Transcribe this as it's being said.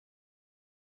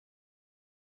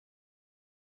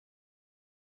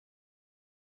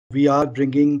we are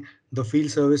bringing the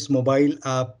field service mobile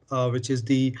app, which is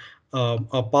the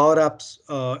Power Apps,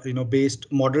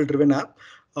 based model driven app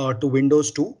to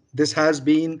Windows 2. This has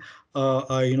been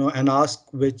an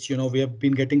ask which we have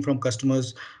been getting from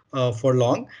customers for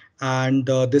long, and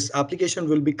this application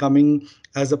will be coming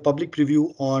as a public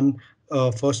preview on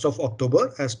 1st of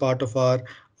October as part of our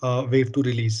Wave 2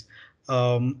 release.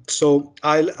 So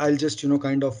I'll just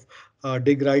kind of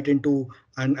dig right into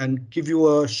and give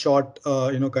you a short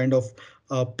kind of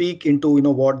peek into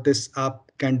what this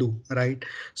app can do, right?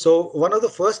 So one of the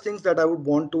first things that I would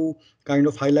want to kind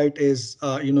of highlight is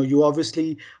you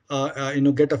obviously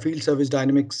get a field service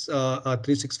dynamics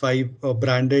 365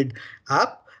 branded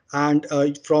app, and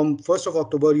from 1st of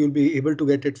October you'll be able to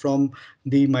get it from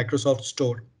the Microsoft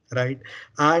Store, right?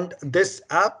 And this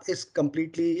app is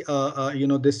completely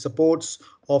this supports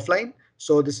offline.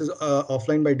 So this is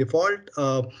offline by default,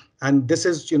 and this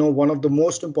is one of the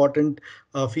most important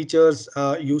features,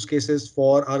 use cases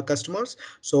for our customers.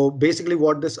 So basically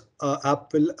what this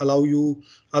app will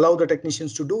allow the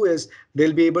technicians to do is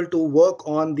they'll be able to work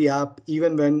on the app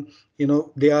even when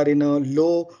they are in a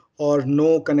low or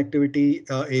no connectivity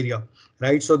area,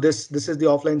 right? So this is the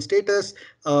offline status.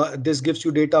 This gives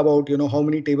you data about how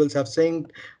many tables have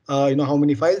synced, how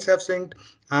many files have synced,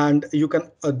 and you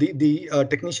can the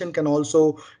technician can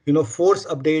also force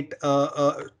update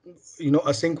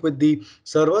a sync with the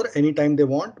server anytime they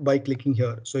want by clicking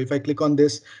here. So if I click on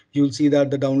this, you'll see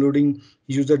that the downloading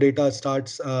user data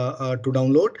starts to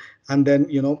download, and then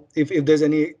if there's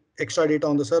any extra data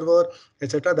on the server,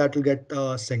 etc., that will get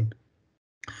synced.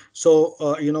 So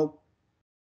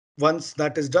once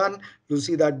that is done, you'll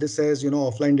see that this says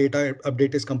offline data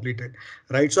update is completed,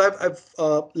 right? So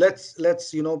I've let's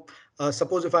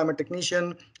suppose if I'm a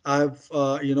technician, I've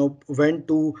went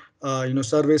to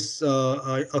service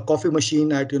a coffee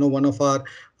machine at one of our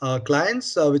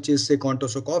clients, which is say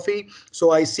Contoso Coffee.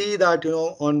 So I see that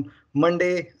on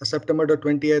Monday, September the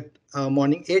 20th,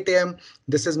 morning 8 a.m.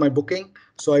 this is my booking.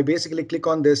 So I basically click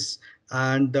on this,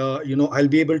 and I'll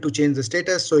be able to change the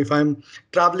status. So if I'm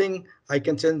traveling, I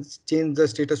can change the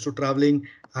status to traveling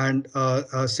and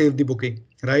save the booking.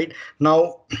 Right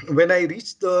now, when I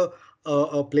reach the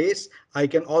place, I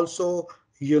can also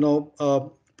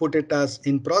put it as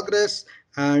in progress,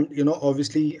 and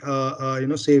obviously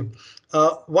save.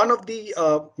 One of the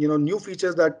new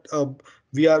features that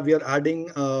we are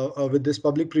adding with this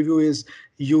public preview is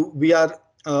we are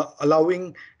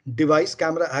allowing device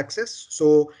camera access.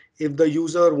 So if the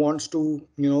user wants to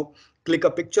click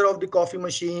a picture of the coffee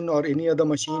machine or any other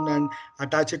machine and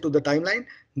attach it to the timeline,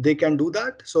 they can do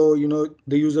that. So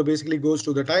the user basically goes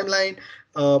to the timeline,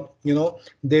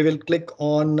 they will click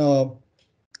on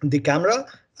the camera,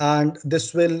 and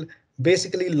this will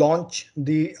basically launch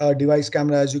the device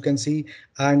camera, as you can see.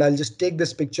 And I'll just take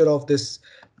this picture of this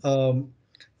um,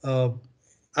 uh,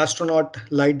 astronaut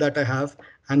light that I have,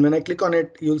 and when I click on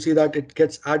it, you'll see that it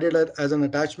gets added as an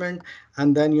attachment,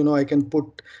 and then I can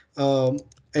put um,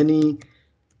 any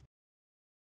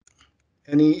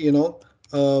any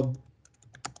uh,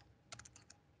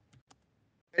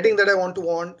 heading that I want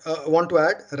to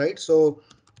add, right? So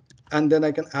and then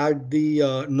I can add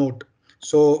the note.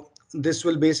 So this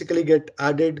will basically get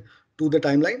added to the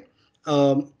timeline.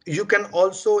 You can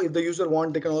also, if the user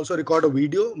want, they can also record a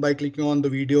video by clicking on the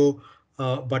video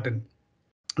button.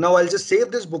 Now I'll just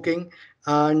save this booking,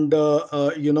 and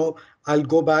I'll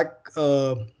go back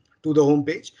to the home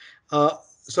page.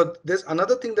 So there's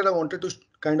another thing that I wanted to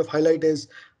kind of highlight is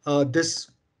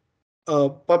this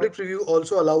public preview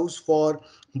also allows for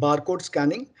barcode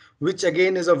scanning, which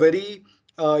again is a very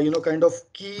kind of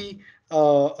key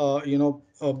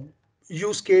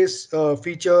use case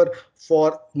feature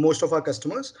for most of our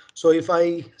customers. So if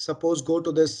I suppose go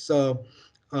to this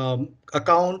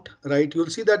account, right, you'll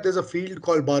see that there's a field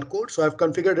called barcode. So I've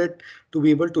configured it to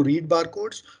be able to read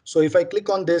barcodes. So if I click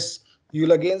on this,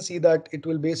 you'll again see that it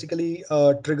will basically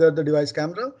trigger the device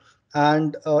camera,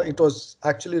 and it was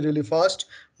actually really fast.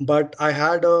 But I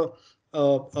had a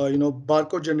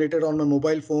barcode generated on my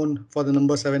mobile phone for the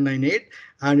number 798,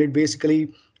 and it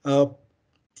basically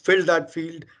filled that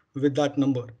field with that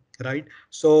number, right?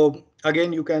 So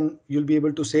again, you'll be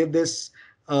able to save this.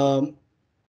 And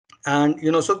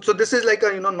so this is like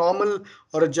a normal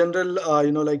or a general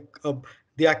like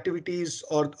the activities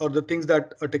or the things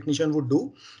that a technician would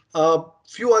do.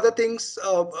 Few other things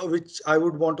which I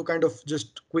would want to kind of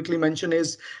just quickly mention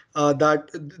is that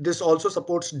this also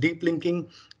supports deep linking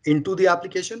into the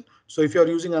application. So if you're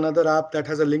using another app that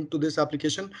has a link to this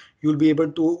application, you'll be able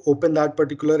to open that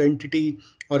particular entity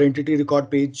or entity record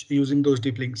page using those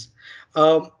deep links.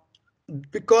 um,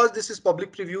 because this is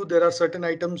public preview, there are certain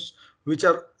items which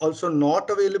are also not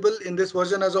available in this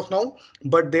version as of now,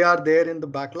 but they are there in the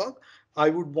backlog. I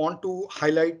would want to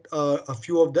highlight a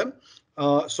few of them.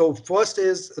 So first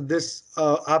is this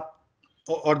app,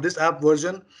 or this app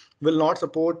version will not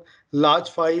support large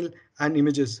file and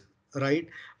images, right?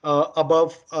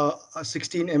 Above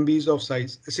 16 MBs of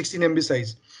size, 16 MB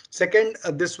size. Second,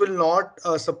 this will not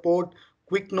support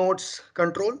quick notes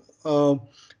control.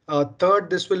 Third,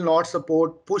 this will not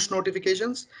support push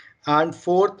notifications. And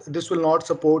fourth, this will not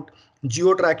support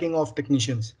geo tracking of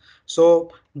technicians.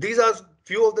 So these are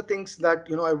few of the things that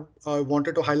I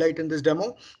wanted to highlight in this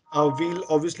demo. We'll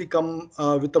obviously come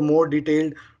with a more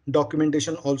detailed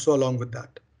documentation also along with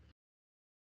that.